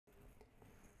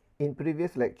In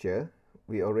previous lecture,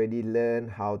 we already learned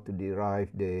how to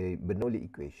derive the Bernoulli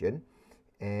equation,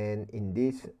 and in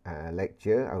this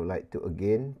lecture, I would like to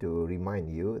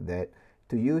remind you that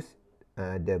to use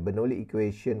the Bernoulli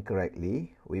equation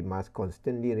correctly, we must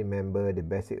constantly remember the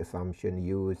basic assumption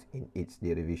used in its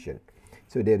derivation.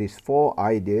 So there is 4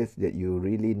 ideas that you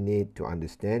really need to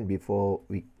understand before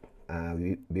we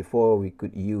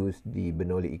could use the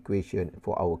Bernoulli equation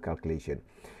for our calculation.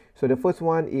 So the first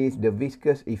one is the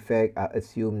viscous effect are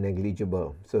assumed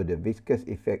negligible. So the viscous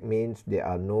effect means there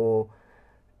are no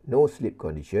slip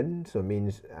condition. So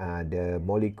means the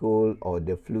molecule or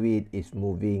the fluid is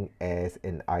moving as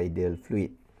an ideal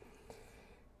fluid.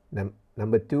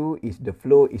 Number 2 is the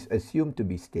flow is assumed to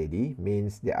be steady,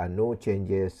 means there are no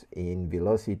changes in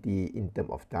velocity in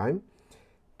terms of time.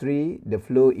 3, the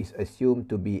flow is assumed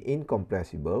to be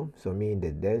incompressible, so mean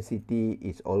the density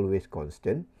is always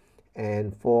constant.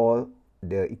 And 4,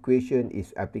 the equation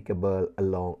is applicable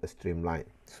along a streamline.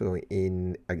 So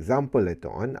in example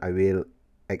later on, I will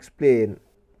explain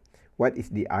what is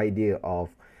the idea of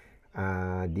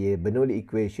the Bernoulli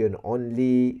equation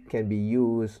only can be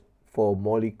used for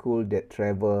molecules that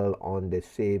travel on the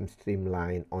same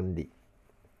streamline only.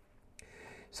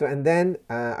 So and then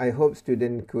I hope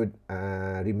students could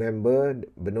remember the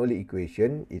Bernoulli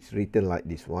equation. It's written like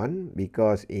this one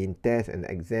because in test and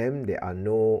exam there are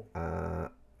no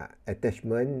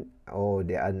attachment or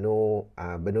there are no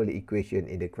Bernoulli equation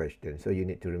in the question. So you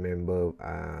need to remember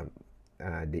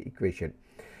the equation.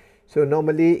 So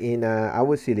normally in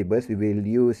our syllabus we will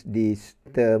use this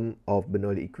term of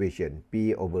Bernoulli equation,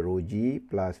 P over rho G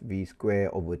plus V square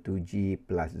over 2G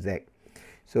plus Z.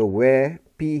 So where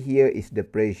P here is the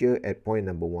pressure at point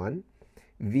number 1,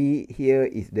 V here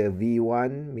is the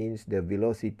V1, means the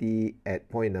velocity at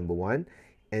point number 1,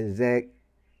 and Z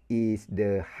is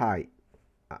the height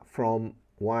from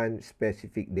one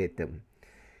specific datum.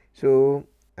 So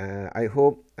I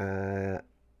hope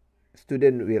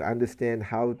student will understand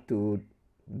how to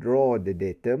draw the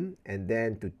datum and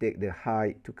then to take the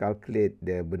height to calculate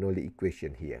the Bernoulli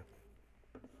equation here.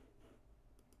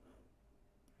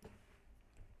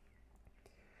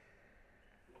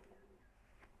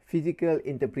 Physical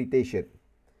interpretation.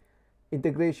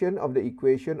 Integration of the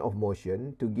equation of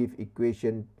motion to give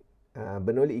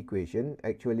Bernoulli equation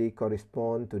actually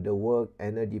correspond to the work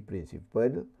energy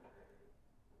principle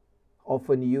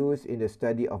often used in the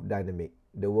study of dynamics.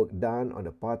 The work done on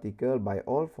the particle by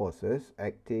all forces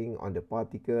acting on the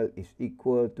particle is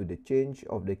equal to the change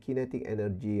of the kinetic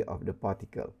energy of the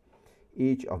particle.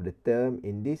 Each of the terms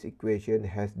in this equation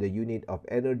has the unit of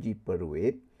energy per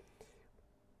weight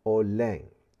or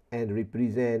length and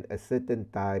represent a certain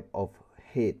type of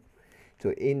head.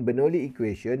 So in Bernoulli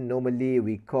equation, normally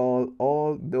we call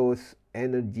all those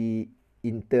energy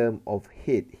in terms of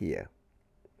head here.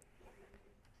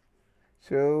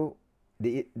 So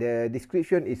the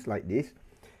description is like this.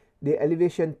 The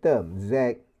elevation term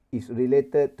Z is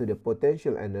related to the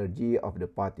potential energy of the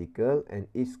particle and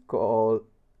is called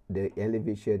the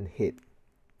elevation head.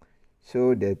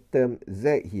 So the term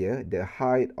Z here, the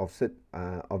height of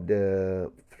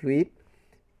the fluid,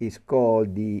 is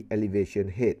called the elevation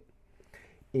head.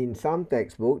 In some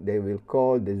textbook, they will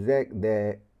call the Z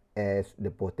there as the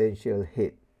potential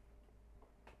head.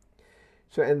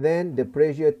 So and then the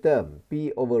pressure term,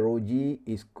 P over rho G,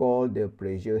 is called the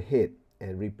pressure head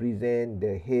and represent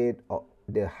the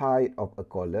height of a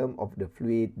column of the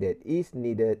fluid that is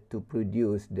needed to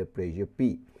produce the pressure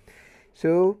P.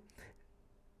 So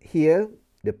here,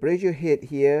 the pressure head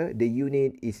here, the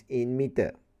unit is in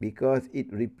meter because it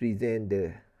represents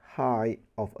the height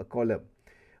of a column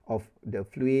of the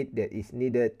fluid that is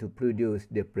needed to produce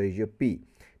the pressure P.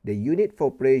 The unit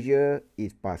for pressure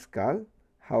is Pascal.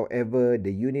 However,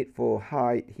 the unit for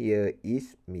height here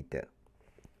is meter.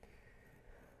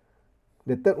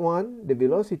 The third one, the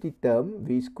velocity term,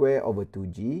 V square over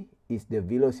 2G, is the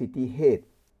velocity head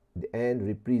and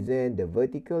represent the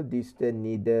vertical distance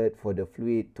needed for the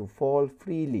fluid to fall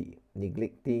freely,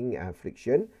 neglecting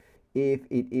friction, if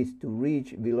it is to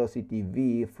reach velocity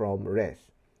V from rest.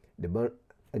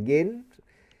 Again,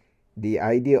 the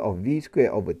idea of V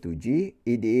square over 2G,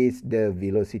 it is the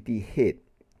velocity head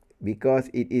because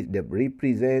it is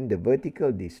represent the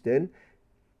vertical distance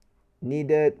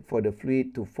needed for the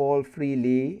fluid to fall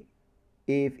freely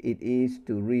if it is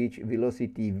to reach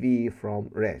velocity V from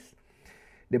rest.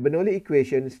 The Bernoulli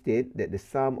equation states that the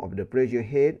sum of the pressure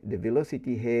head, the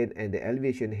velocity head, and the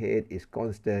elevation head is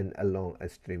constant along a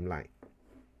streamline.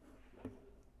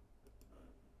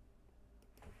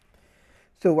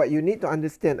 So what you need to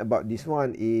understand about this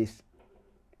one is,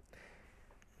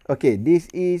 okay, this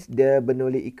is the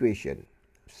Bernoulli equation.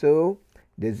 So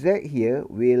The Z here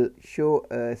will show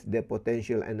us the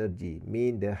potential energy,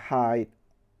 mean the height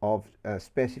of a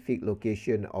specific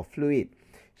location of fluid.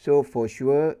 So for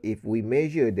sure, if we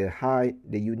measure the height,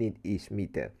 the unit is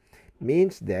meter.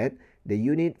 Means that the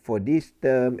unit for this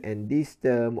term and this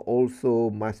term also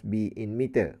must be in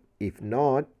meter. If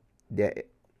not,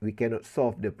 we cannot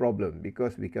solve the problem,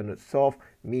 because we cannot solve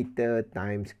meter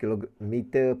times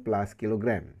meter plus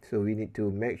kilogram. So we need to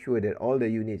make sure that all the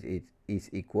units is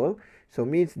equal. So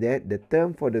means that the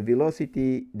term for the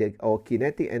velocity or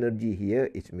kinetic energy here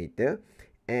is meter,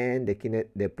 and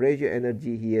the pressure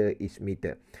energy here is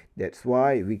meter. That's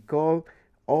why we call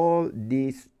all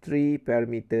these three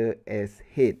parameters as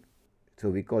head. So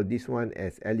we call this one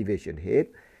as elevation head.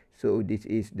 So this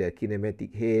is the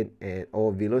kinematic head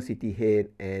or velocity head,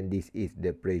 and this is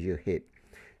the pressure head.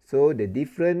 So the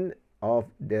difference about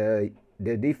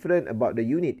the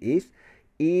unit is,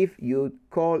 if you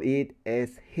call it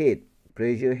as head,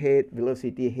 pressure head,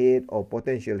 velocity head, or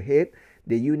potential head,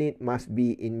 the unit must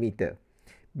be in meter,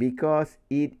 because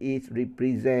it is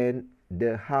represent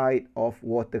the height of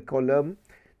water column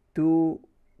to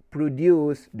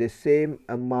produce the same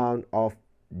amount of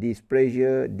this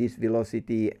pressure, this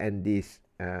velocity, and this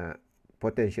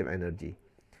potential energy.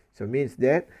 So means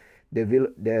that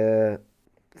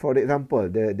for example,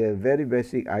 the very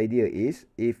basic idea is,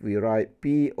 if we write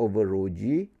P over rho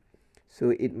G,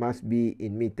 so it must be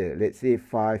in meter. Let's say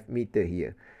 5 meter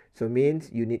here. So means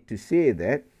you need to say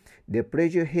that the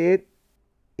pressure head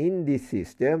in this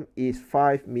system is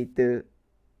 5 meter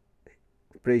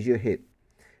pressure head.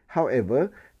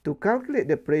 However, to calculate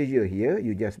the pressure here,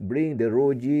 you just bring the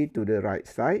rho G to the right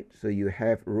side. So you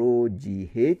have rho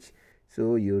GH.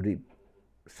 So you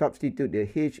substitute the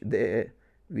H there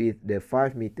with the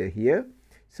 5 meter here.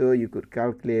 So you could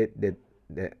calculate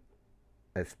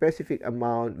a specific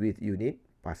amount with unit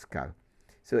Pascal.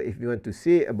 So if you want to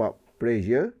say about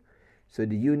pressure, so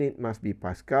the unit must be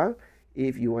Pascal.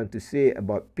 If you want to say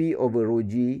about P over rho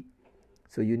G,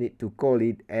 so you need to call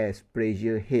it as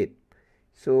pressure head.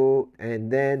 So, and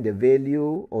then the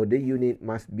value or the unit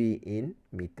must be in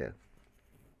meter.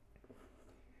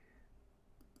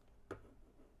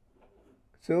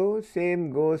 So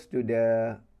same goes to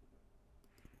the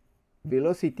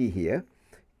velocity here.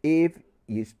 If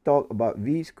you talk about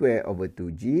v square over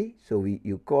 2g, so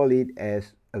you call it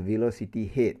as a velocity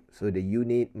head. So the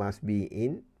unit must be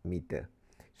in meter.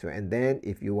 So and then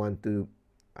if you want to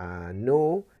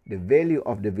know the value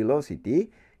of the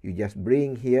velocity, you just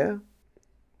bring here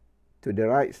to the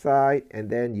right side, and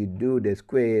then you do the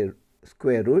square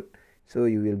root. So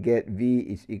you will get v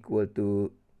is equal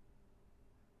to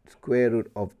square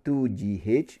root of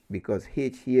 2gh, because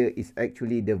h here is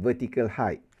actually the vertical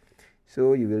height.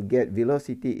 So you will get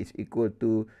velocity is equal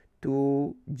to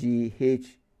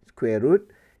 2gh square root.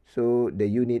 So the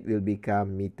unit will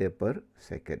become meter per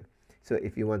second. So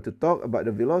if you want to talk about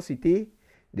the velocity,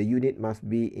 the unit must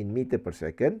be in meter per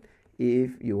second.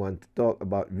 If you want to talk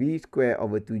about v square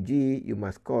over 2g, you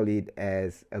must call it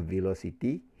as a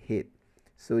velocity head.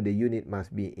 So the unit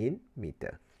must be in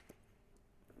meter.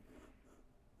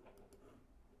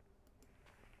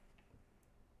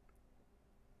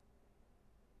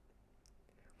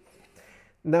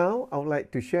 Now, I would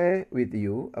like to share with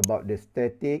you about the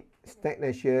static,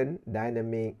 stagnation,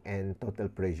 dynamic, and total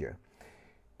pressure.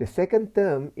 The second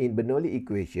term in Bernoulli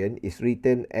equation is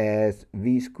written as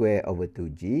v square over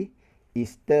 2g,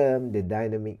 is termed the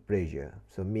dynamic pressure.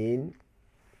 So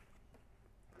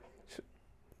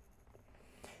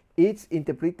its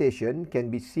interpretation can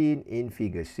be seen in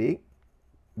figure 6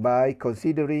 by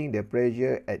considering the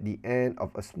pressure at the end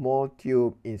of a small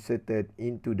tube inserted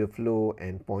into the flow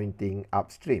and pointing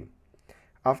upstream.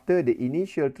 After the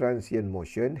initial transient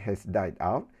motion has died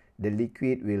out, the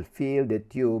liquid will fill the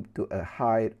tube to a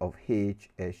height of h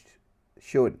as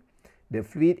shown. The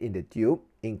fluid in the tube,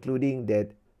 including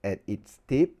that at its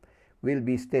tip, will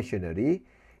be stationary,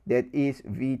 that is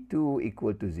V2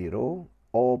 equal to 0,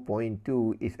 or point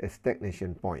 2 is a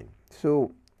stagnation point.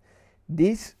 So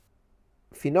this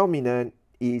phenomenon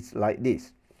is like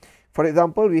this. For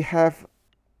example, we have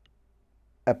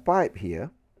a pipe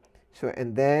here. So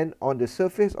and then on the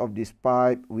surface of this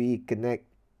pipe, we connect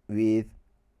with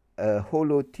a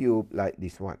hollow tube like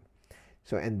this one.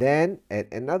 So and then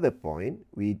at another point,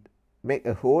 we make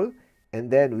a hole, and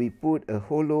then we put a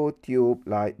hollow tube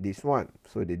like this one.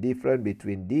 So the difference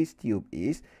between this tube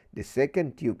is the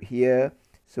second tube here.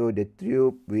 So the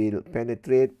tube will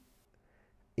penetrate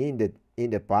in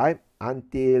the pipe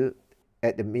until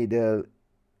at the middle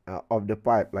of the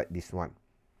pipe like this one.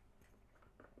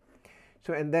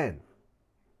 So and then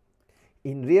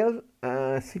in real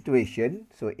situation,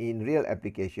 so in real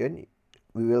application,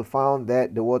 we will find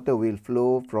that the water will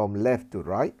flow from left to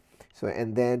right. So,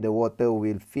 and then the water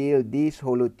will fill this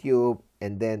hollow tube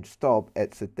and then stop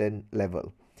at certain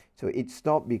level. So it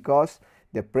stopped because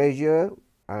the pressure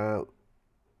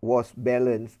was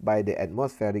balanced by the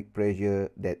atmospheric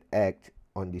pressure that acts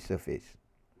on the surface.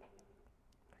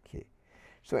 Okay.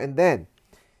 So, and then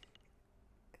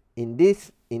in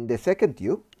the second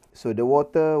tube, so the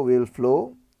water will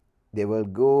flow. They will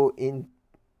go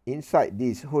inside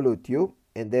this hollow tube,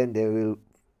 and then they will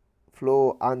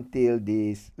flow until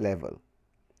this level.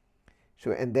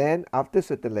 So, and then after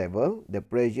certain level, the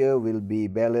pressure will be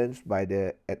balanced by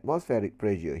the atmospheric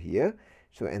pressure here.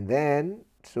 So, and then,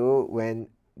 so when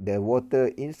the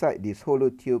water inside this hollow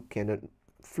tube cannot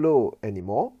flow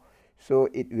anymore, so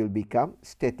it will become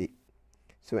static.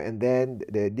 So, and then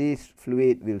this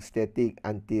fluid will static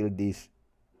until this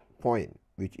point,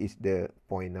 which is the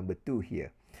point number 2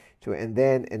 here. So, and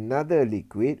then another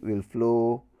liquid will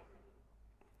flow,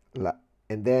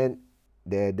 and then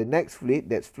the next fluid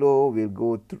that's flow will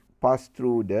go pass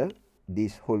through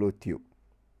this hollow tube.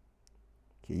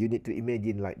 Okay, you need to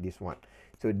imagine like this one.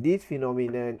 So this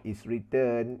phenomenon is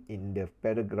written in the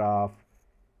paragraph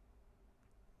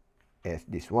as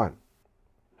this one.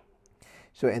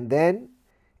 So, and then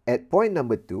at point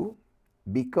number 2,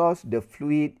 because the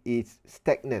fluid is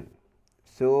stagnant,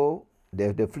 so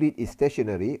the fluid is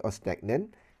stationary or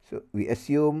stagnant, so we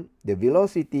assume the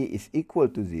velocity is equal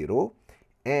to 0,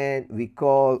 and we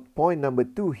call point number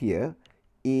 2 here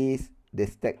is the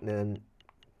stagnation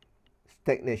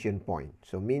point.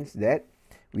 So means that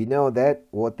we know that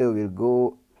water will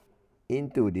go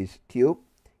into this tube,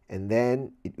 and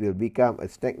then it will become a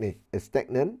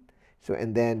stagnant. So,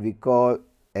 and then we call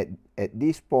at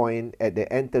this point, at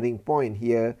the entering point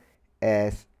here,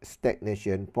 as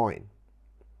stagnation point.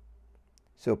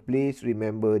 So please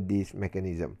remember this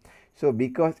mechanism. So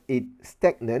because it's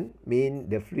stagnant, means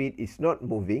the fluid is not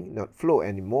moving, not flow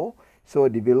anymore, so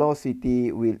the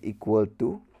velocity will equal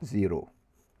to 0.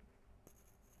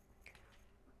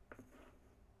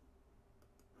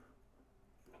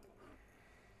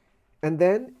 And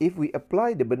then if we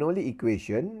apply the Bernoulli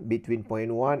equation between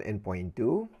point 1 and point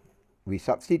 2, we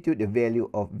substitute the value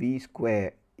of V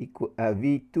square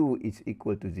V2 is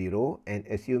equal to 0, and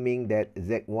assuming that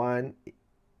Z1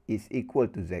 is equal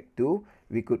to Z2,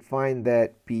 we could find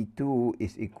that P2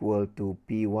 is equal to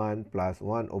P1 plus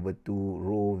 1 over 2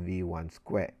 rho V1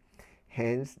 square.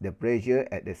 Hence, the pressure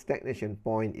at the stagnation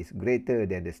point is greater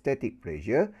than the static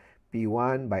pressure,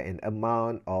 P1 by an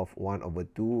amount of 1 over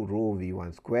 2 rho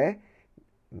V1 square,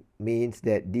 means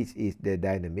that this is the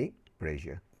dynamic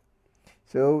pressure.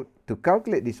 So, to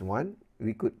calculate this one,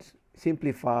 we could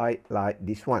simplify like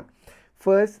this one.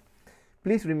 First,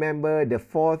 please remember the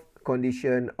fourth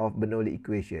condition of Bernoulli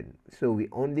equation. So, we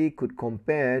only could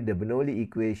compare the Bernoulli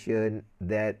equation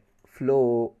that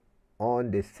flow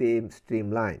on the same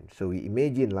streamline. So, we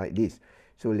imagine like this.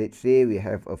 So, let's say we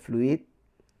have a fluid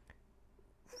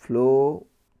flow,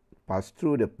 pass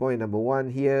through the point number 1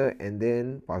 here, and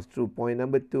then pass through point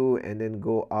number 2, and then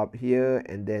go up here,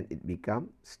 and then it becomes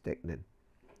stagnant.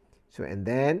 So, and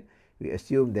then we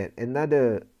assume that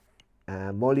another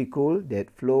molecule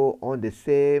that flow on the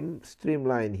same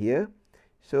streamline here.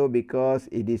 So, because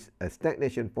it is a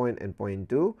stagnation point and point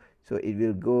 2, so it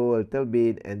will go a little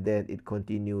bit, and then it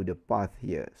continue the path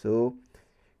here. So,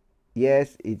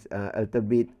 yes, it's a little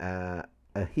bit a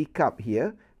hiccup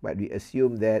here, but we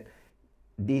assume that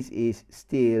this is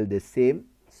still the same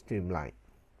streamline.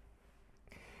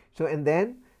 So, and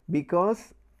then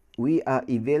because we are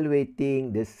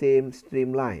evaluating the same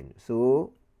streamline,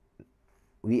 so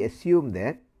we assume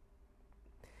that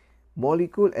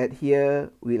molecule at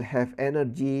here will have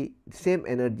energy, same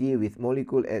energy with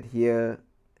molecule at here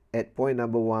at point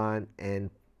number 1 and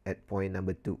at point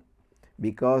number 2.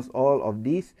 Because all of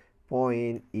these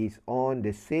point is on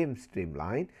the same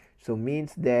streamline, so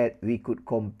means that we could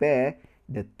compare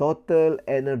the total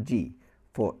energy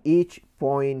for each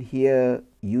point here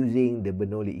using the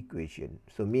Bernoulli equation.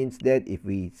 So means that if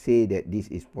we say that this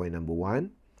is point number 1,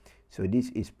 so this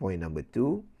is point number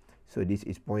 2, so this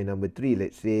is point number 3,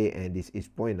 let's say, and this is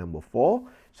point number 4.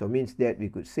 So means that we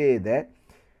could say that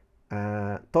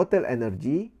total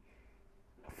energy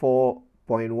for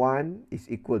point 1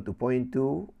 is equal to point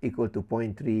 2, equal to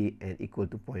point 3, and equal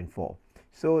to point 4.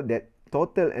 So that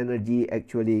total energy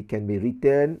actually can be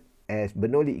written as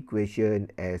Bernoulli equation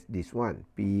as this one,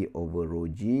 P over rho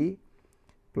G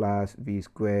plus V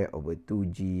square over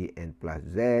 2G and plus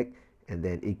Z, and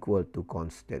then equal to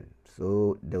constant.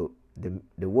 So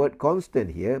the word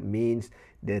constant here means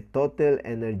the total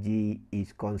energy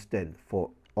is constant for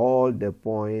all the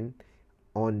point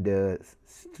on the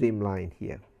streamline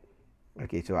here.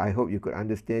 Okay, so I hope you could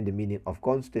understand the meaning of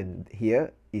constant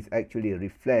here is actually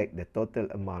reflect the total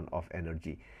amount of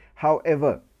energy.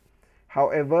 However,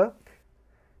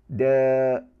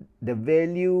 the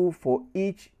value for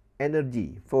each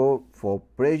energy, for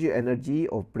pressure energy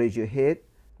or pressure head,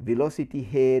 velocity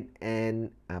head,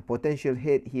 and potential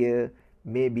head here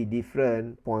may be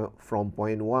different from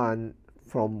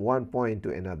one point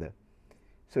to another.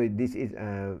 So this is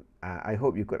I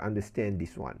hope you could understand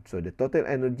this one. So the total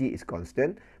energy is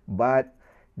constant, but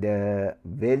the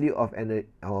value of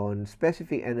on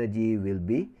specific energy will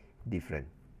be different.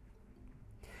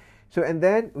 So and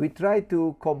then we try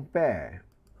to compare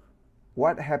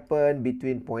what happened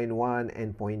between point 1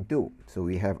 and point 2. So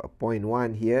we have a point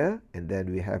 1 here, and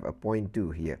then we have a point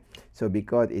 2 here. So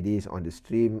because it is on the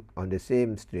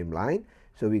same streamline,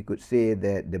 so we could say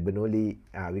that the Bernoulli,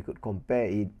 we could compare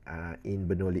it in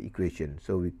Bernoulli equation.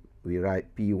 So we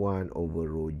write P1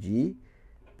 over rho g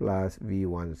plus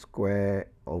V1 square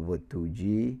over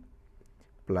 2g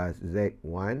plus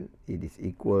Z1. It is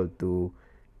equal to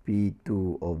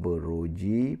P2 over rho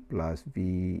g plus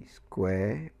V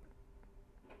square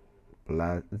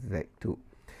plus Z2.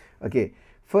 Okay,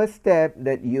 first step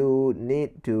that you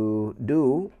need to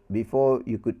do before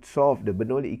you could solve the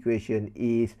Bernoulli equation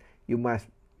is you must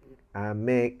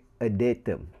make a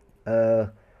datum, a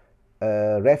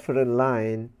reference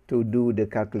line to do the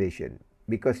calculation,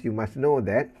 because you must know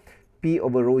that P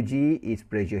over rho g is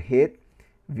pressure head,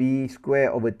 V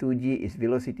square over 2g is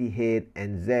velocity head,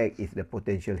 and Z is the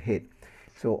potential head.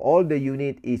 So all the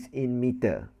unit is in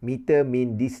meter. Meter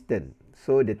mean distance.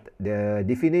 So the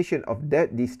definition of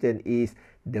that distance is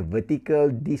the vertical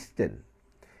distance.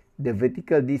 The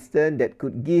vertical distance that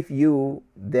could give you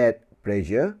that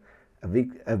pressure, a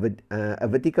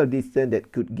vertical distance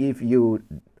that could give you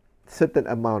certain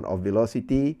amount of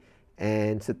velocity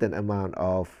and certain amount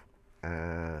of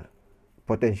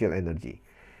potential energy.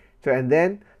 So and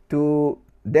then to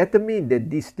determine the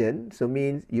distance, so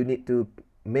means you need to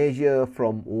measure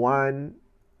from one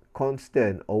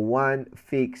constant or one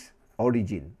fixed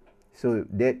origin. So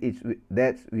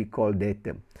that's we call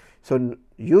datum. So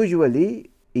usually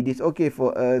it is okay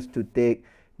for us to take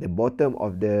the bottom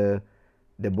of the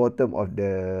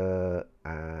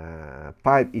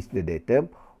pipe is the datum,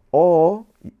 or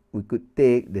we could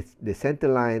take the center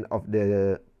line of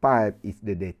the pipe is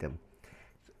the datum.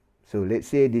 So let's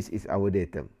say this is our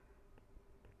datum.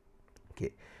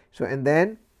 Okay, so and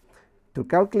then to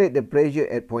calculate the pressure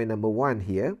at point number 1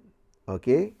 here,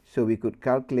 okay, so we could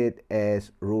calculate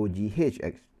as rho GH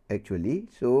actually.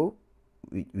 So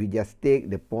we just take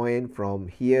the point from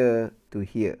here to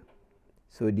here.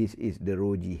 So this is the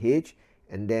rho GH,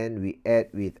 and then we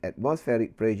add with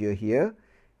atmospheric pressure here,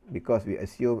 because we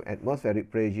assume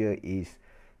atmospheric pressure is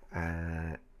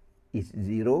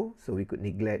 0, so we could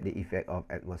neglect the effect of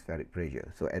atmospheric pressure.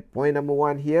 So at point number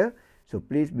 1 here, so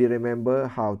please remember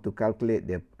how to calculate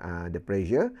the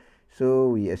pressure.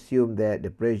 So we assume that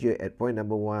the pressure at point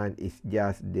number 1 is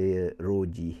just the rho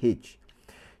GH.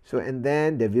 So and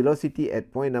then the velocity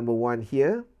at point number 1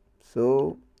 here,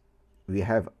 so we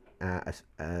have a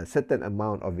certain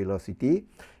amount of velocity,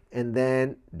 and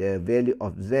then the value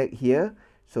of Z here.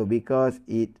 So because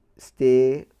it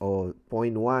stay, or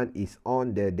point 1 is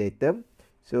on the datum,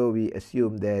 so we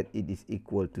assume that it is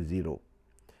equal to 0.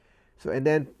 So and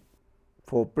then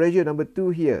for pressure number 2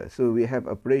 here, so we have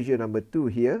a pressure number 2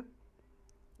 here.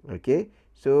 Okay,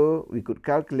 so we could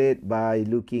calculate by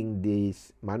looking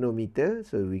this manometer.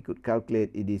 So we could calculate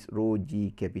it is rho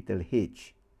g capital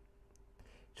H.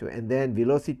 So and then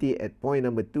velocity at point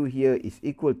number 2 here is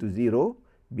equal to 0,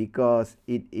 because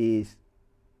it is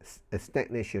a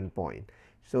stagnation point.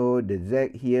 So the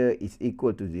Z here is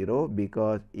equal to 0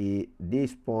 because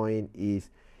this point is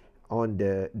on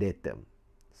the datum.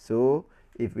 So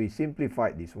if we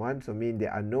simplify this one, so mean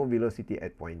there are no velocity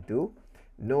at point 2,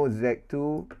 no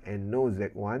Z2 and no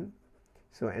Z1.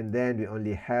 So and then we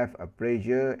only have a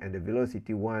pressure and the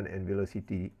velocity 1 and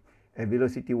velocity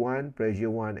 1, pressure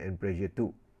 1 and pressure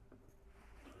 2.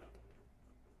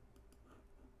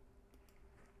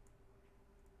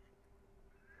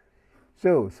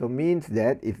 So means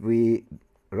that if we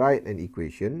write an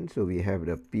equation, so we have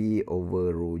the P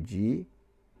over rho g,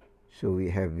 so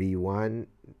we have V1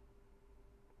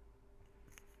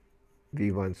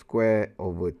 square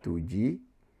over 2g,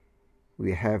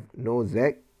 we have no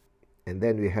Z, and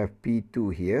then we have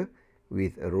P2 here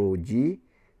with rho g,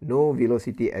 no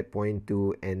velocity at point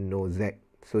 2 and no Z.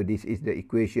 So this is the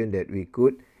equation that we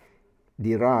could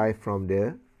derive from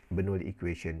the Bernoulli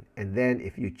equation. And then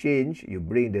if you change, you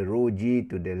bring the rho g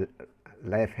to the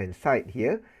left hand side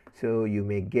here, So you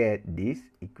may get this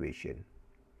equation.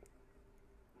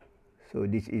 So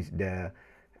this is the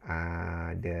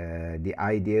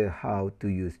idea how to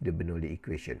use the Bernoulli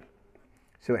equation.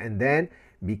 So and then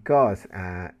because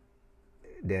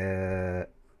the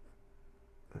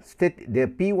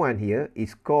P1 here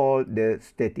is called the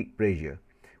static pressure.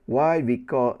 Why we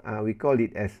call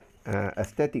it as a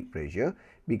static pressure?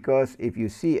 Because if you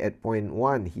see at point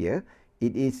 1 here,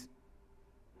 it is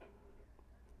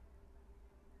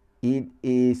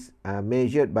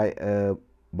measured by a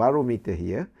barometer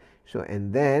here. So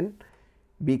and then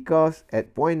because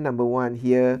at point number 1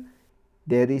 here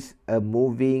there is a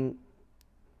moving,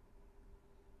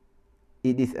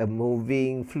 it is a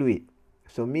moving fluid.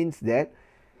 So means that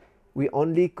we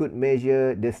only could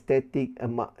measure the static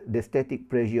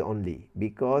pressure only,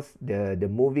 because the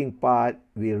moving part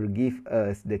will give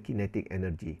us the kinetic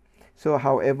energy. So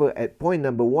however, at point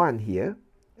number 1 here,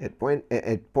 at point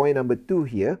number 2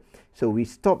 here, so we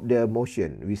stop the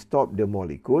motion, we stop the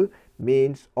molecule,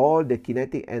 means all the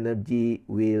kinetic energy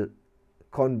will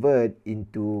convert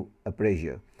into a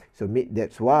pressure. So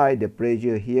that's why the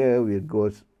pressure here will go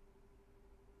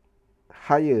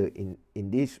higher in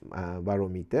this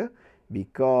barometer,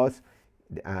 because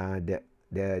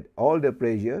all the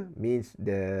pressure means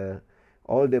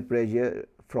all the pressure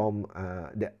from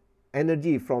the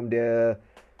energy from the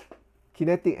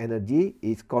kinetic energy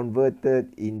is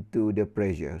converted into the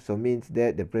pressure. So means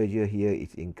that the pressure here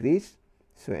is increased.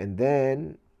 So and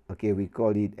then okay, we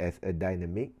call it as a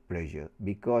dynamic pressure,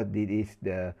 because this is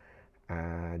the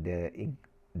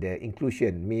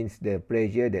inclusion, means the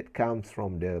pressure that comes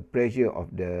from the pressure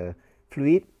of the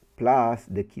fluid plus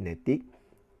the kinetic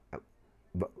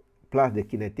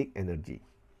energy.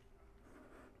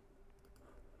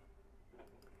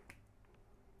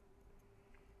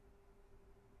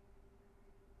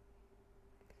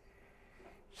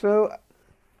 So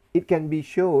it can be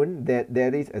shown that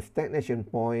there is a stagnation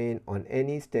point on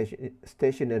any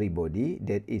stationary body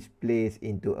that is placed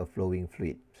into a flowing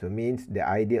fluid. So means the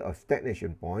idea of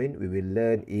stagnation point, we will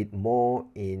learn it more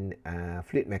in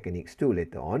fluid mechanics too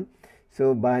later on.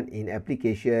 So but in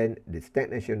application, the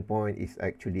stagnation point is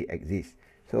actually exists.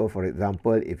 So for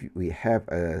example, if we have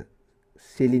a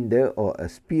cylinder or a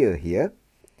sphere here,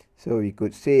 so we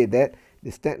could say that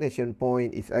the stagnation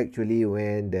point is actually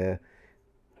when the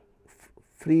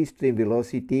free stream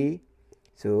velocity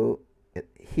so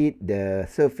hit the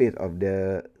surface of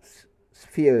the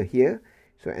sphere here.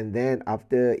 So and then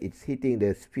after it's hitting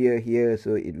the sphere here,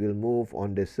 so it will move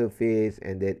on the surface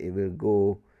and then it will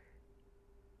go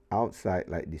outside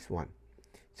like this one.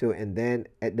 So and then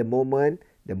at the moment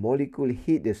the molecule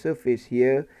hit the surface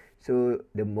here, so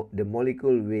the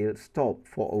molecule will stop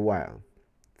for a while.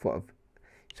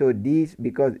 So this,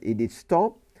 because it is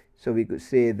stopped, so we could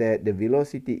say that the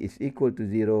velocity is equal to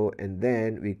 0, and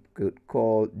then we could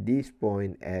call this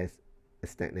point as a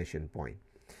stagnation point.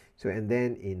 So and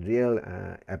then in real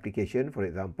application, for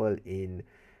example, in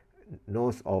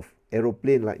nose of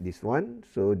aeroplane like this one,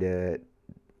 so the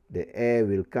air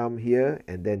will come here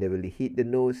and then they will hit the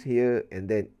nose here, and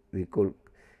then we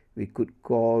could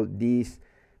call this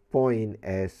point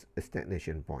as a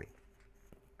stagnation point.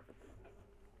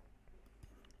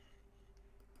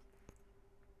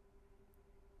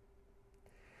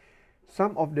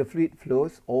 Some of the fluid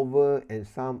flows over and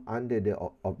some under the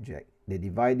object. The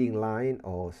dividing line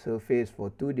or surface for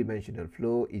two-dimensional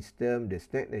flow is termed the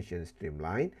stagnation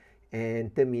streamline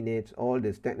and terminates all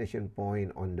the stagnation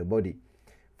point on the body.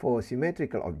 For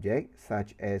symmetrical objects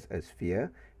such as a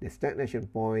sphere, the stagnation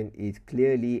point is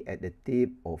clearly at the tip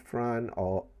or front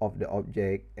of the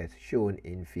object as shown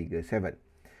in figure 7.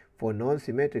 For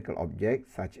non-symmetrical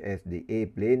objects such as the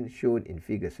A-plane shown in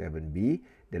figure 7b,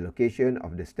 the location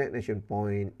of the stagnation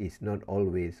point is not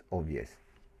always obvious.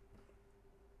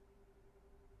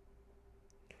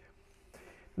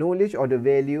 Knowledge of the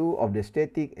value of the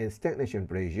static and stagnation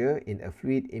pressure in a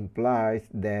fluid implies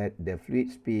that the fluid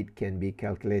speed can be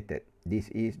calculated. This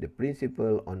is the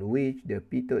principle on which the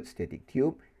pitot static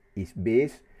tube is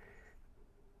based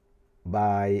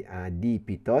by d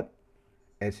pitot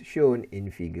as shown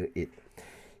in figure 8.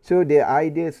 So the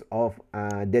ideas of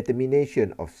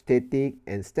determination of static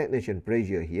and stagnation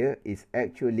pressure here is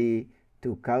actually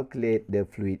to calculate the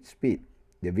fluid speed,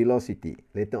 the velocity.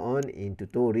 Later on in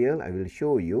tutorial, I will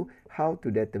show you how to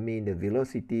determine the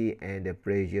velocity and the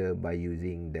pressure by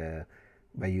using the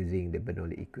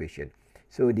Bernoulli equation.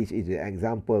 So this is the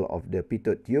example of the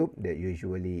pitot tube that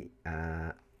usually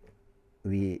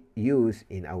we use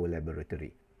in our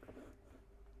laboratory.